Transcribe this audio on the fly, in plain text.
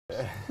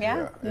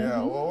Yeah.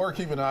 Well, we're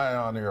keeping an eye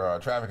on your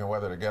traffic and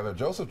weather together.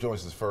 Joseph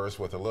joins us first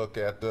with a look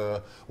at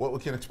what we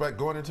can expect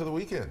going into the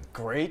weekend.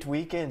 Great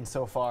weekend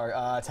so far.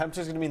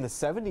 Temperatures going to be in the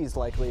 70s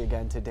likely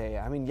again today.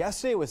 I mean,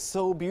 yesterday was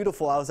so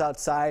beautiful. I was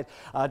outside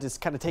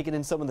just kind of taking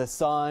in some of the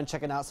sun,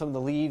 checking out some of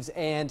the leaves,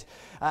 and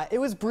it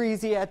was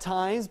breezy at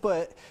times,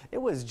 but it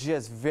was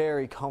just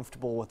very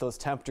comfortable with those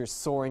temperatures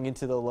soaring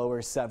into the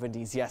lower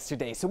 70s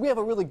yesterday. So we have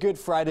a really good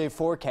Friday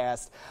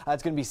forecast.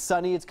 It's going to be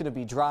sunny. It's going to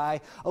be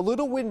dry, a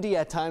little windy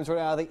at times. Right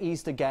out of the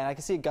east again. I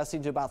can see it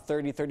gusting to about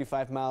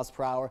 30-35 miles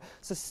per hour.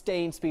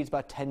 Sustained speeds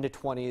about 10 to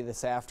 20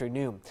 this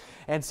afternoon.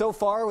 And so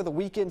far, the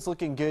weekend's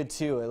looking good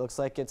too. It looks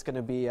like it's going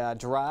to be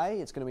dry.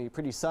 It's going to be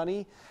pretty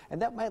sunny, and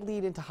that might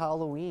lead into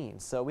Halloween.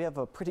 So we have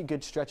a pretty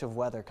good stretch of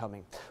weather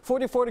coming.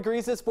 44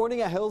 degrees this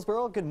morning at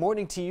Hillsboro. Good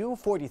morning to you.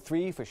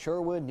 43 for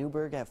Sherwood.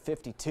 Newburgh at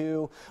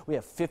 52. We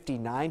have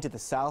 59 to the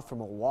south from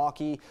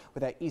Milwaukee,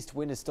 where that east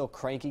wind is still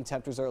cranking.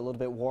 Temperatures are a little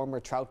bit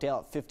warmer. Troutdale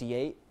at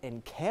 58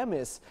 and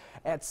Camas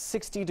at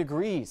 60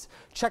 degrees.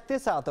 Check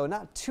this out though,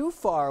 not too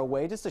far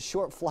away, just a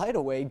short flight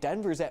away.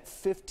 Denver's at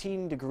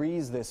 15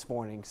 degrees this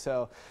morning.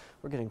 So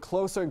we're getting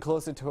closer and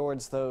closer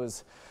towards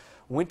those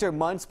winter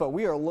months, but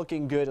we are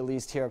looking good, at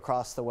least here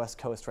across the west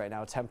coast right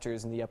now.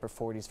 Temperatures in the upper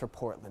 40s for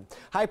Portland.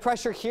 High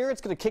pressure here.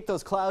 It's going to kick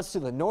those clouds to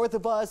the north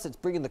of us. It's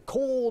bringing the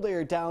cold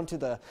air down to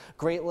the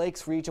Great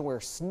Lakes region where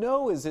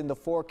snow is in the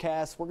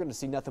forecast. We're going to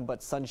see nothing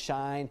but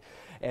sunshine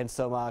and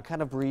some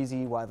kind of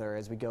breezy weather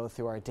as we go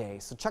through our day.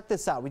 So check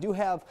this out. We do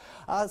have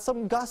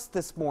some gusts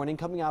this morning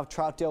coming out of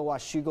Troutdale,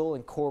 Washougal,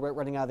 and Corbett,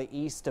 running out of the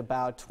east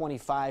about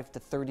 25 to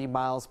 30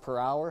 miles per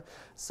hour.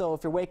 So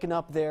if you're waking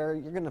up there,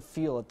 you're going to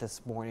feel it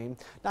this morning.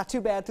 Not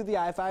too bad through the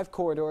I-5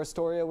 corridor.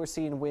 Astoria, we're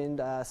seeing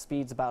wind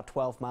speeds about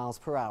 12 miles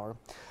per hour.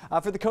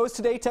 For the coast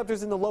today,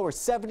 temperatures in the lower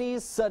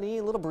 70s, sunny,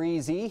 a little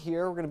breezy.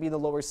 Here we're going to be in the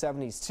lower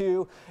 70s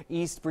too.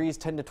 East breeze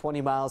 10 to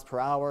 20 miles per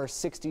hour.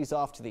 60s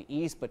off to the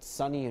east, but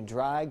sunny and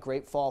dry.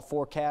 Great fall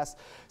forecast.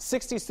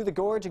 60s through the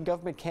gorge and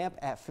Government Camp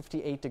at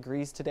 58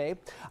 degrees today.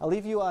 I'll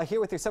leave you here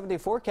with your 7-day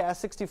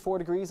forecast. 64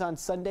 degrees on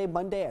Sunday,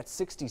 Monday at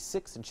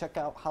 66, and check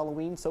out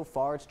Halloween. So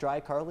far it's dry,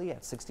 Carly,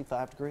 at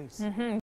 65 degrees.